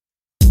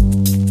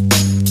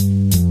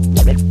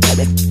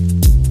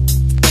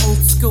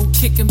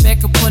looking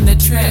back upon the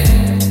track.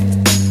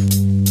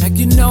 Now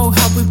you know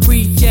how we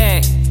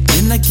react.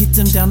 Then I get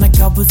them down like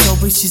I was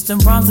always just them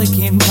rhymes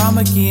again, rhyme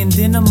again.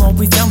 Then I'm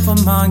always down for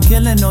mine,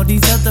 killing all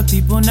these other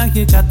people. Now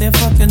you got their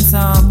fucking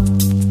time.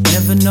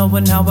 Never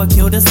knowing how I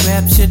kill this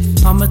rap shit.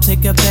 I'ma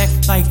take it back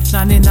like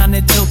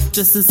 1992.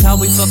 This is how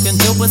we fucking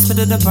do it. Spit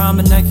it a rhyme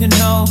and now you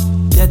know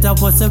that I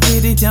wasn't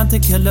really down to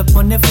kill up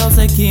on their flows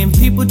again.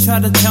 People try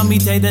to tell me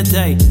day to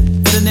day,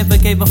 but I never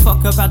gave a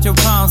fuck about your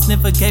rhymes.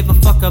 Never gave a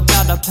fuck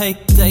about a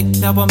payday.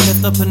 Now I'm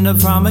left up in the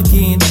rhyme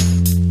again.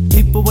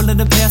 People will in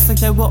the past like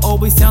they were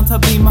always down to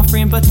be my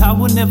friend, but I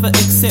will never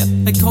accept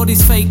like all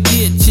these fake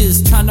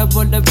bitches tryna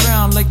run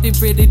around like they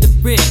really the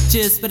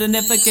riches. But I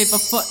never gave a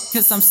fuck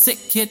cause I'm sick,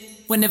 kid.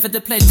 Whenever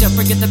the pleasure,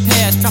 bring it the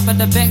past, drop it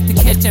the back to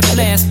catch a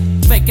blast.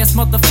 Fake ass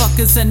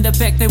motherfuckers in the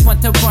back, they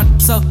want to run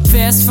so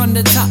fast from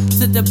the top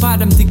to the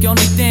bottom. The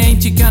only thing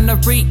you gonna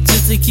reach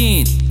is the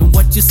end, and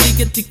what you see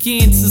at the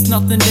end is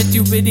nothing that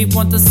you really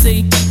want to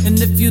see. And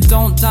if you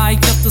don't die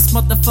up this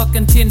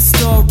motherfucking 10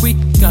 story,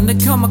 gonna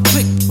come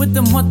quick with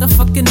the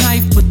motherfucking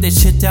knife. Put that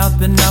shit out,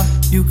 but now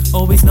you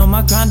always know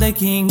my grind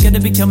again.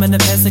 Gonna be coming to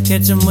pass to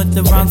catch 'em with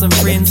the rhymes and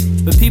friends,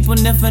 but people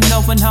never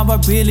know when how I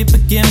really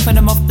begin. Put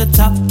 'em off the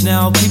top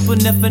now, people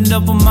never know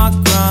my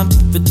grind,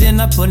 but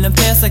then I pull 'em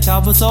past like I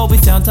was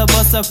always down to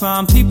bust a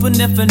rhyme. People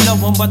never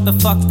knowin' what the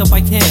fuck the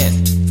white had.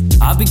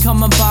 I be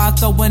coming by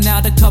throwing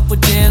out a couple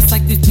jabs,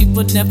 like these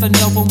people never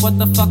knowin' what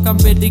the fuck I'm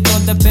really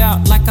going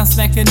about. Like I'm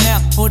smacking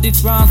out all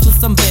these rhymes with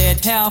some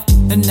bad health.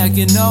 And now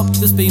you know,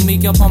 just beat me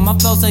up on my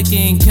flows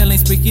again. Killing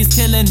spreakies,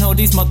 killing all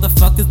these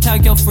motherfuckers. Tell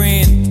your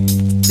friend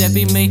that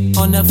be me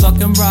on the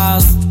fucking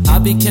rise. I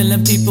be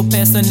killing people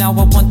fast and now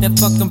I want that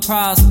fucking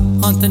prize.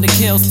 Hunting the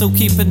kill, still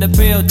keeping the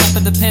real.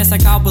 Dropping the past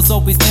like I was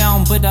always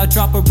down, but I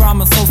drop a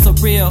rhyme, I'm so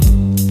surreal.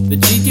 But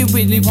G, you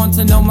really want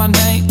to know my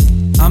name?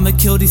 I'ma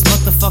kill these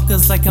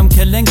motherfuckers like I'm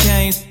killing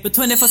games. But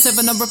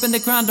 24/7 I'm ripping the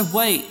ground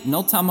away,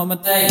 no time on my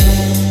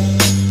day.